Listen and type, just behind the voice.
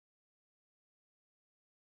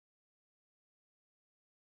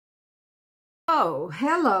Oh,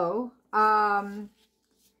 hello.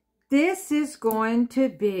 This is going to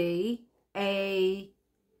be a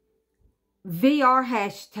VR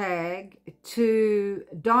hashtag to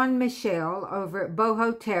Dawn Michelle over at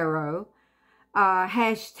Boho Tarot,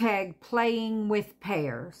 hashtag playing with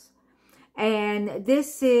pairs. And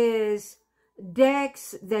this is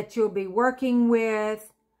decks that you'll be working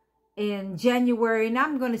with in January, and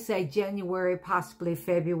I'm going to say January, possibly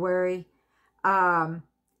February.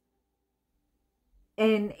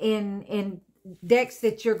 In decks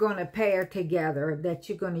that you're going to pair together, that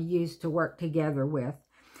you're going to use to work together with.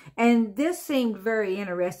 And this seemed very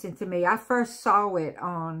interesting to me. I first saw it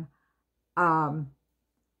on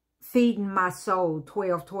Feeding My Soul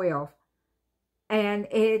 1212. And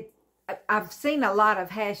I've seen a lot of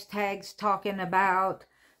hashtags talking about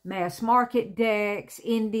mass market decks,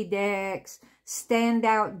 indie decks,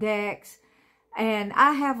 standout decks. And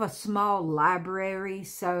I have a small library,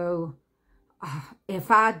 so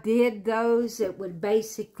if I did those, it would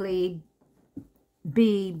basically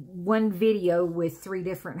be one video with 3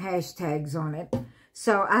 different hashtags on it.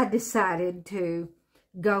 So I decided to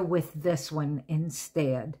go with this one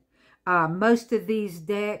instead. Most of these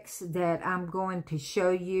decks that I'm going to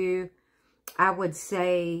show you, I would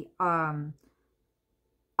say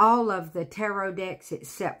all of the tarot decks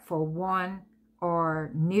except for one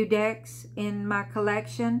are new decks in my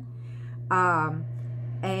collection.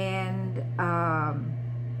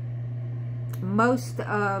 Most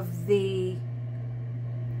of the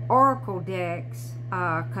Oracle decks,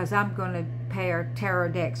 because I'm going to pair tarot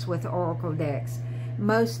decks with Oracle decks.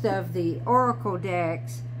 Most of the Oracle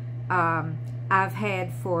decks I've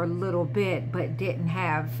had for a little bit, but didn't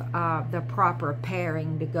have the proper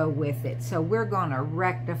pairing to go with it. So we're going to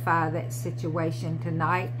rectify that situation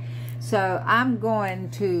tonight. So I'm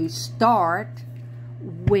going to start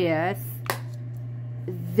with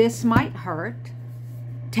This Might Hurt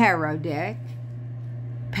tarot deck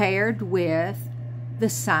paired with the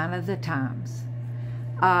Sign of the Times.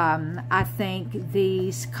 I think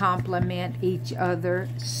these complement each other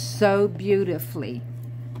so beautifully.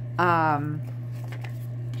 Both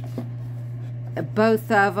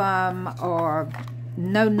of them are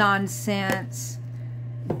no nonsense,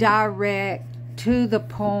 direct, to the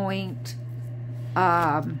point,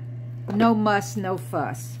 no muss, no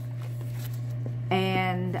fuss.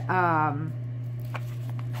 And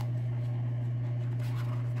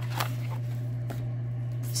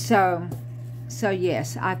so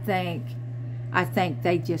yes, I think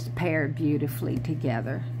they just paired beautifully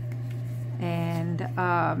together. And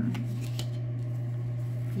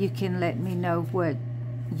you can let me know what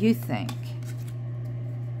you think.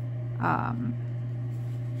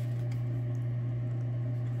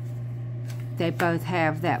 They both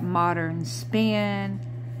have that modern spin,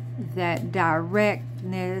 that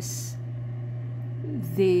directness,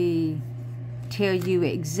 tell you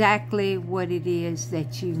exactly what it is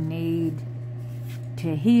that you need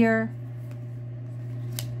to hear.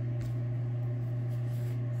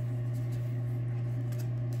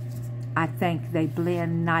 I think they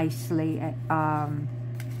blend nicely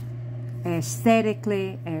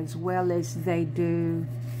aesthetically as well as they do,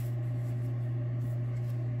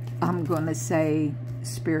 I'm going to say,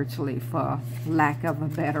 spiritually, for lack of a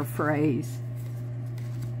better phrase,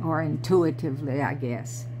 or intuitively, I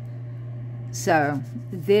guess. So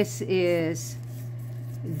this is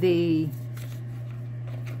the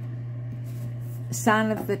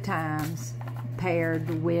Sign of the Times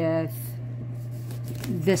paired with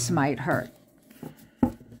This Might Hurt.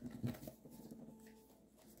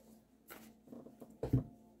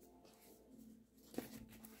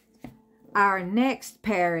 Our next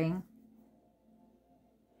pairing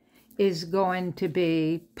is going to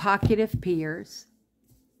be Pocket of Pairs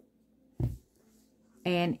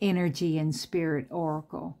and Energy and Spirit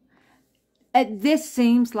Oracle. This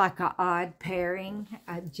seems like an odd pairing,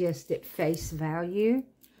 just at face value.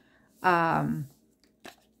 I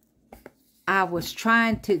was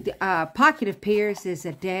trying to... Pocket of Pairs is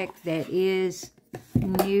a deck that is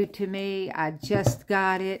new to me. I just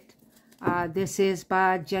got it. This is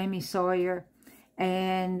by Jamie Sawyer.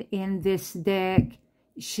 And in this deck,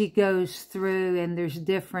 she goes through, and there's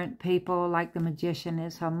different people, like the Magician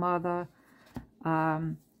is her mother.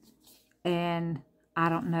 And I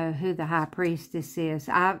don't know who the High Priestess is.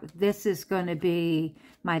 This is going to be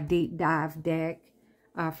my deep dive deck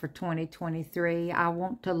for 2023. I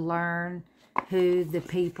want to learn who the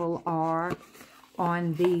people are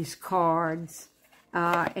on these cards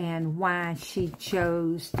and why she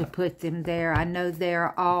chose to put them there. I know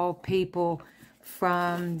they're all people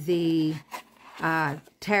from the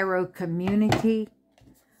tarot community.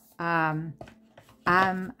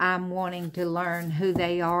 I'm wanting to learn who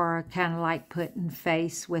they are, kind of like putting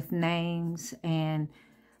face with names and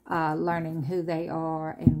learning who they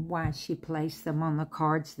are and why she placed them on the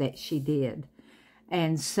cards that she did.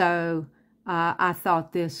 And so I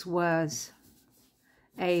thought this was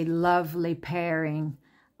a lovely pairing.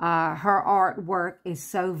 Her artwork is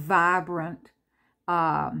so vibrant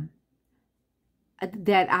that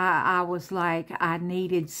I was like, I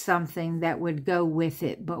needed something that would go with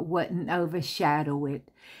it but wouldn't overshadow it.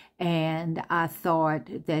 And I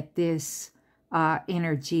thought that this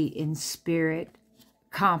energy and spirit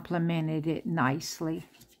complemented it nicely.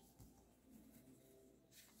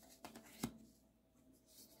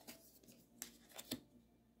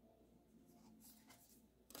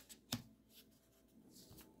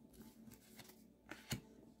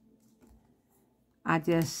 I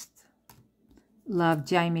just love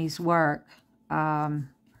Jamie's work. I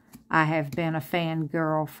have been a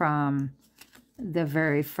fangirl from the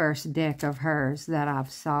very first deck of hers that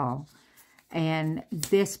I've saw. And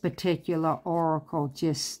this particular oracle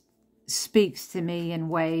just speaks to me in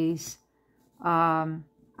ways.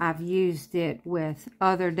 I've used it with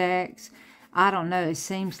other decks. I don't know, it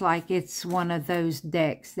seems like it's one of those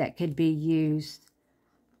decks that could be used.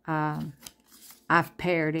 I've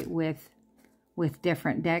paired it with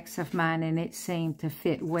different decks of mine, and it seemed to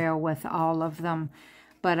fit well with all of them.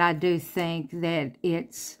 But I do think that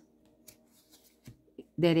it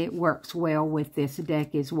works well with this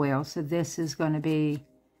deck as well. So this is going to be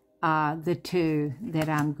the two that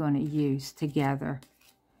I'm going to use together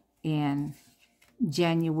in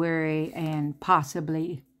January and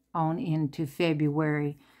possibly on into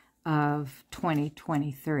February of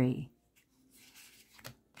 2023.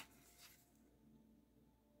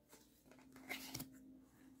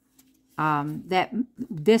 That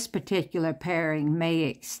this particular pairing may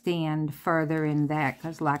extend further in that,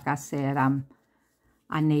 because like I said,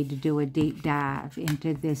 I need to do a deep dive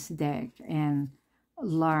into this deck and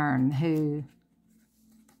learn who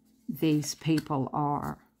these people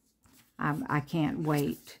are. I can't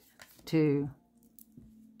wait to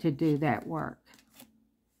do that work.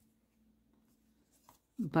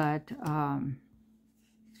 But I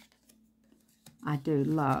do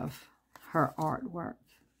love her artwork.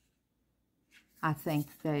 I think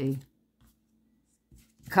they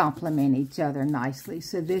complement each other nicely.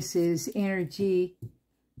 So this is energy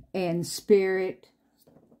and spirit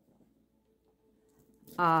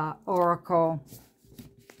oracle.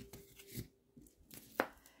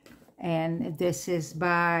 And this is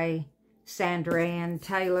by Sandra Ann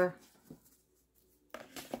Taylor.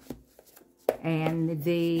 And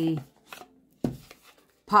the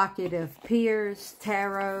Pocket of Pairs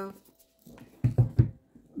Tarot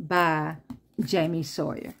by Jamie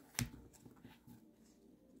Sawyer.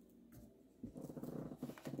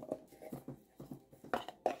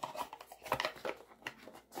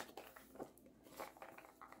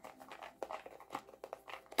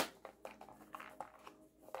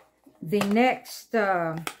 The next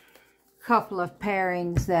couple of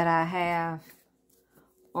pairings that I have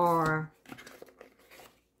are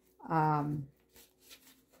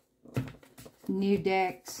new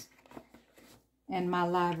decks in my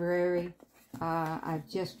library. I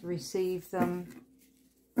just received them.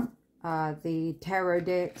 The tarot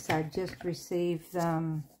decks, I just received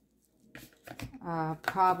them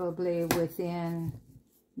probably within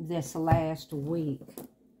this last week.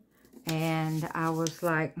 And I was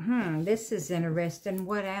like, this is interesting.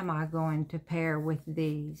 What am I going to pair with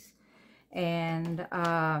these? And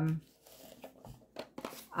I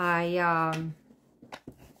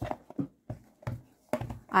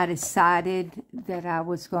decided that I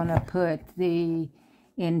was going to put the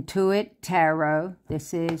Intuit Tarot,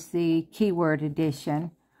 this is the keyword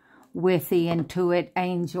edition, with the Intuit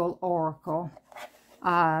Angel Oracle.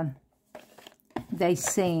 They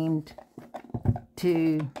seemed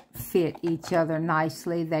to fit each other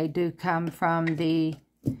nicely. They do come from the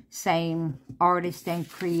same artist and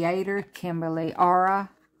creator, Kimberly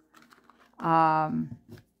Aura,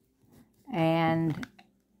 and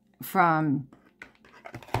from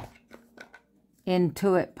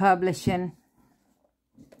Intuit Publishing.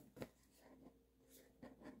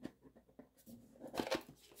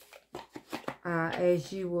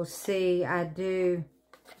 As you will see, I do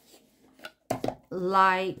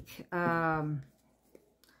like, I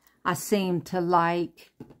seem to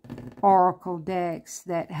like oracle decks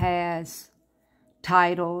that has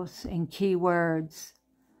titles and keywords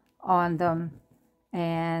on them.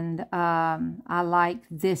 And I like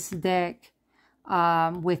this deck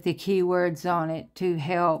with the keywords on it to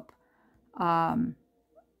help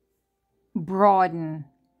broaden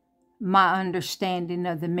my understanding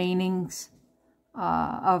of the meanings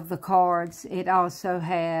of the cards. It also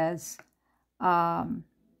has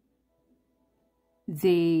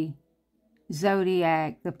the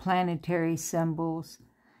zodiac, the planetary symbols,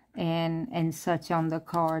 and such on the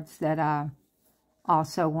cards that I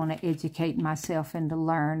also want to educate myself and to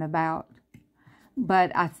learn about.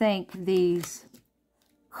 But I think these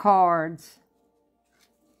cards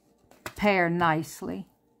pair nicely.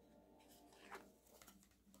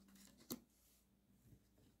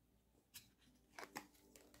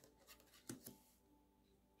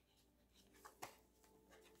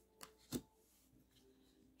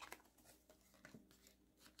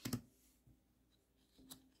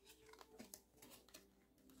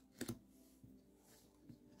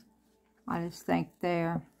 I just think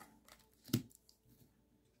their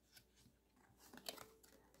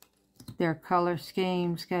color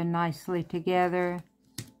schemes go nicely together.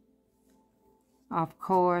 Of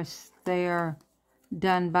course, they're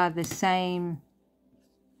done by the same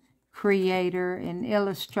creator and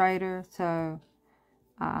illustrator, so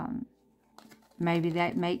maybe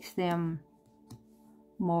that makes them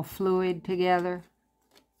more fluid together.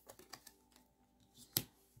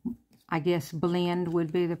 I guess blend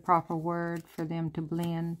would be the proper word for them to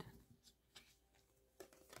blend.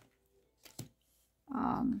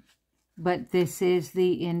 But this is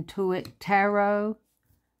the Intuit Tarot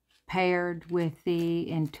paired with the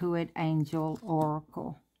Intuit Angel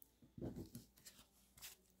Oracle.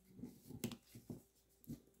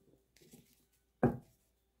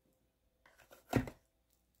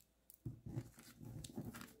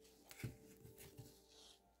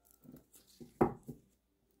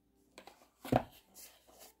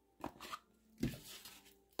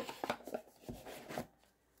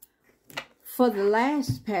 For the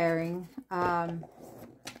last pairing, I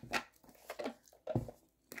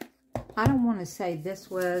don't want to say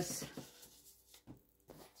this was...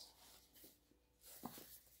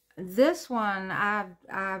 This one,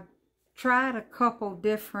 I've tried a couple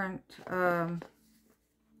different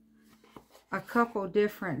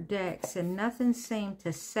decks, and nothing seemed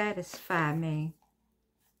to satisfy me.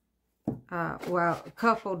 Well, a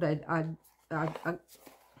couple that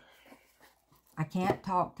I can't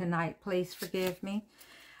talk tonight, please forgive me.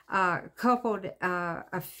 Coupled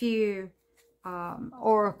a few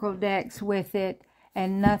oracle decks with it,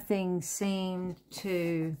 and nothing seemed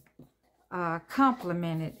to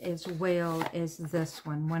complement it as well as this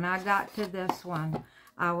one. When I got to this one,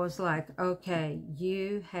 I was like, okay,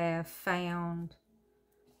 you have found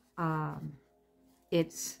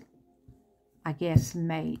its, I guess,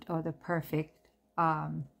 mate, or the perfect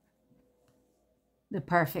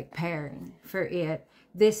pairing for it.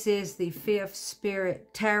 This is the Fifth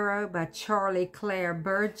Spirit Tarot by Charlie Claire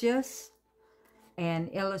Burgess, and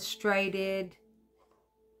illustrated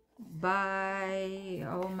by,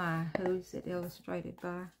 oh my, who's it illustrated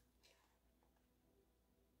by?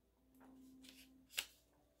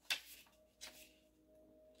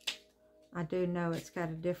 I do know it's got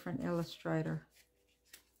a different illustrator.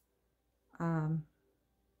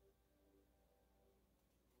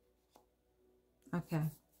 Okay,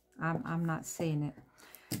 I'm not seeing it.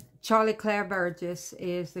 Charlie Claire Burgess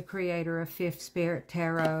is the creator of Fifth Spirit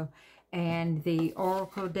Tarot, and the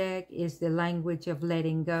Oracle deck is The Language of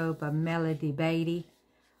Letting Go by Melody Beatty.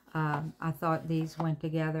 I thought these went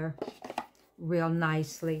together real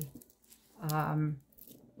nicely.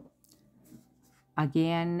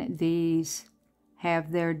 Again, these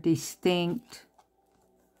have their distinct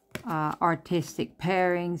artistic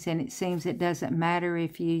pairings, and it seems it doesn't matter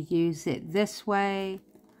if you use it this way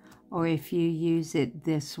or if you use it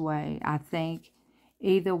this way. I think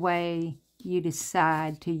either way you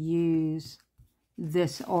decide to use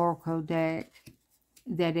this Oracle deck,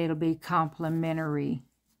 that it'll be complementary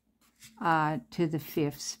to the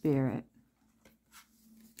Fifth Spirit.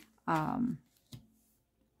 I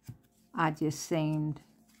just seemed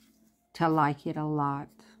to like it a lot.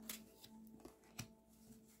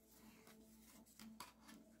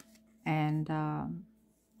 And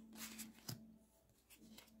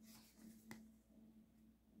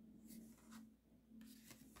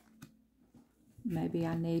maybe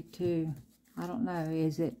I need to, I don't know,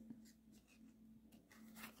 is it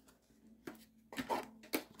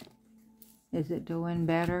doing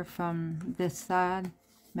better from this side?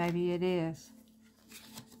 Maybe it is.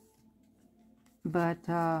 But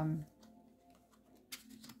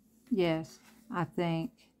yes, I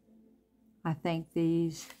think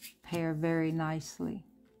these pair very nicely.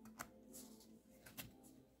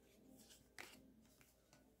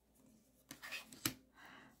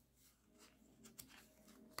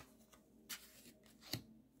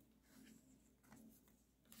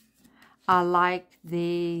 I like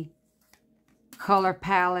the color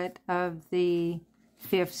palette of the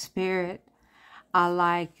Fifth Spirit. I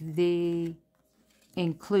like the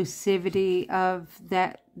inclusivity of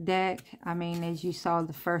that deck. I mean, as you saw,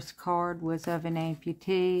 the first card was of an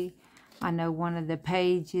amputee. I know one of the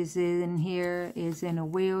pages in here is in a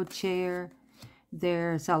wheelchair.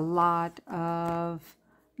 There's a lot of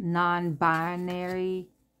non-binary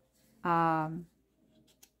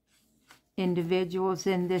individuals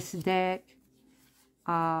in this deck.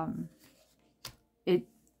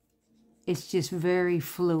 It's just very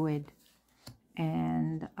fluid,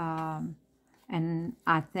 and I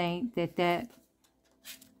think that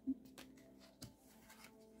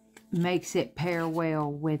makes it pair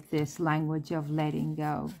well with this language of letting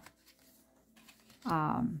go,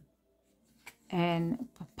 and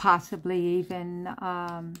possibly even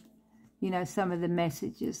you know, some of the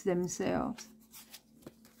messages themselves.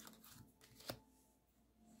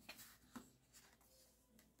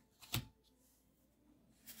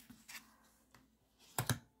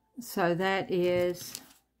 So that is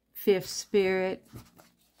Fifth Spirit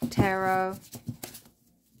Tarot.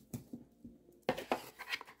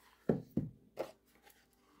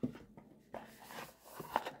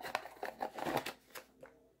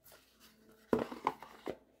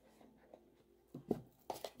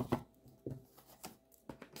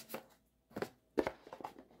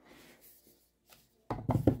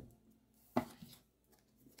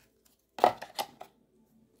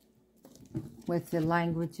 With the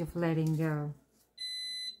language of letting go.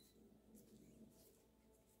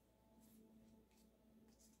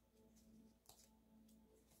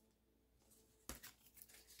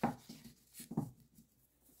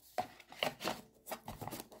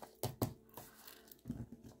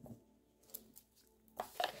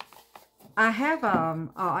 I have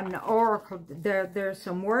an oracle. There's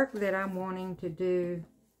some work that I'm wanting to do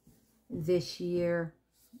this year.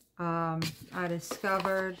 I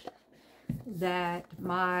discovered that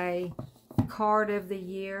my card of the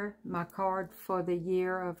year, my card for the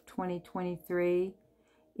year of 2023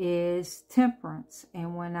 is Temperance.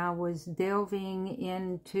 And when I was delving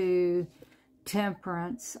into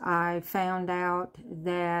Temperance, I found out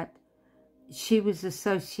that she was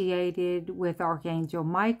associated with Archangel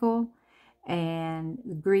Michael and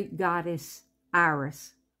the Greek goddess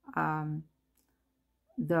Iris, the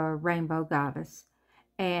rainbow goddess.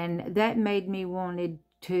 And that made me wanted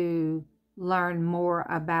to learn more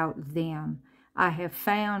about them. I have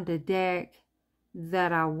found a deck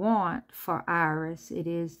that I want for Iris. It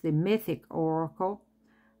is the Mythic Oracle,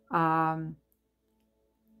 but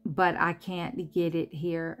I can't get it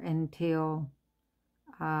here until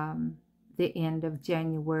the end of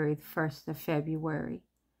January, the 1st of February.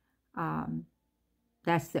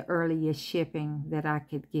 That's the earliest shipping that I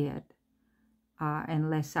could get,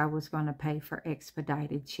 unless I was going to pay for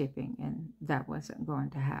expedited shipping, and that wasn't going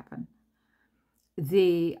to happen.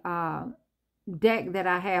 The deck that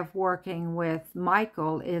I have working with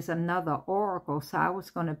Michael is another oracle, so I was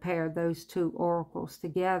going to pair those two oracles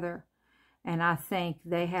together, and I think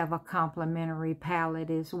they have a complementary palette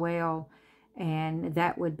as well, and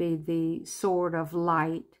that would be the Sword of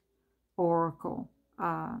Light oracle.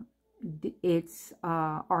 It's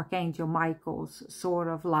Archangel Michael's Sword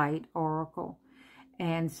of Light oracle,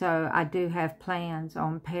 and so I do have plans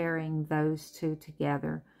on pairing those two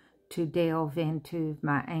together to delve into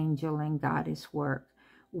my angel and goddess work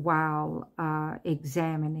while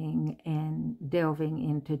examining and delving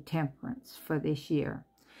into Temperance for this year.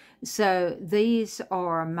 So these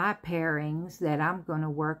are my pairings that I'm going to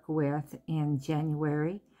work with in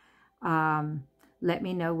January. Let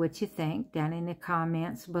me know what you think down in the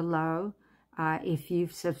comments below. If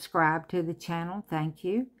you've subscribed to the channel, thank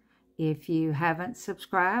you. If you haven't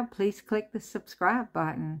subscribed, please click the subscribe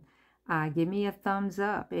button. Give me a thumbs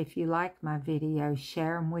up if you like my videos.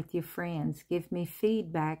 Share them with your friends. Give me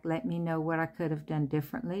feedback. Let me know what I could have done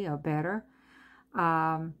differently or better.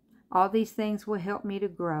 All these things will help me to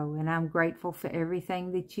grow, and I'm grateful for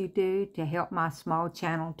everything that you do to help my small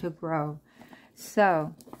channel to grow.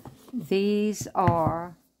 So, these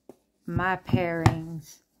are my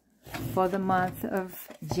pairings for the month of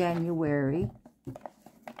January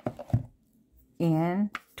in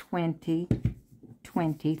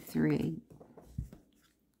 2023.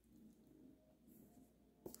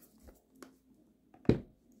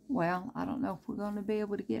 Well, I don't know if we're going to be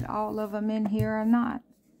able to get all of them in here or not.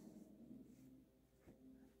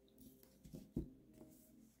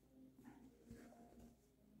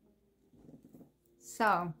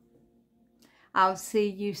 So, I'll see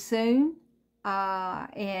you soon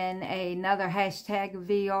in another hashtag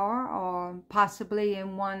VR, or possibly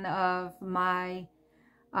in one of my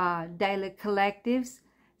daily collectives.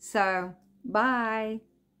 So, Bye.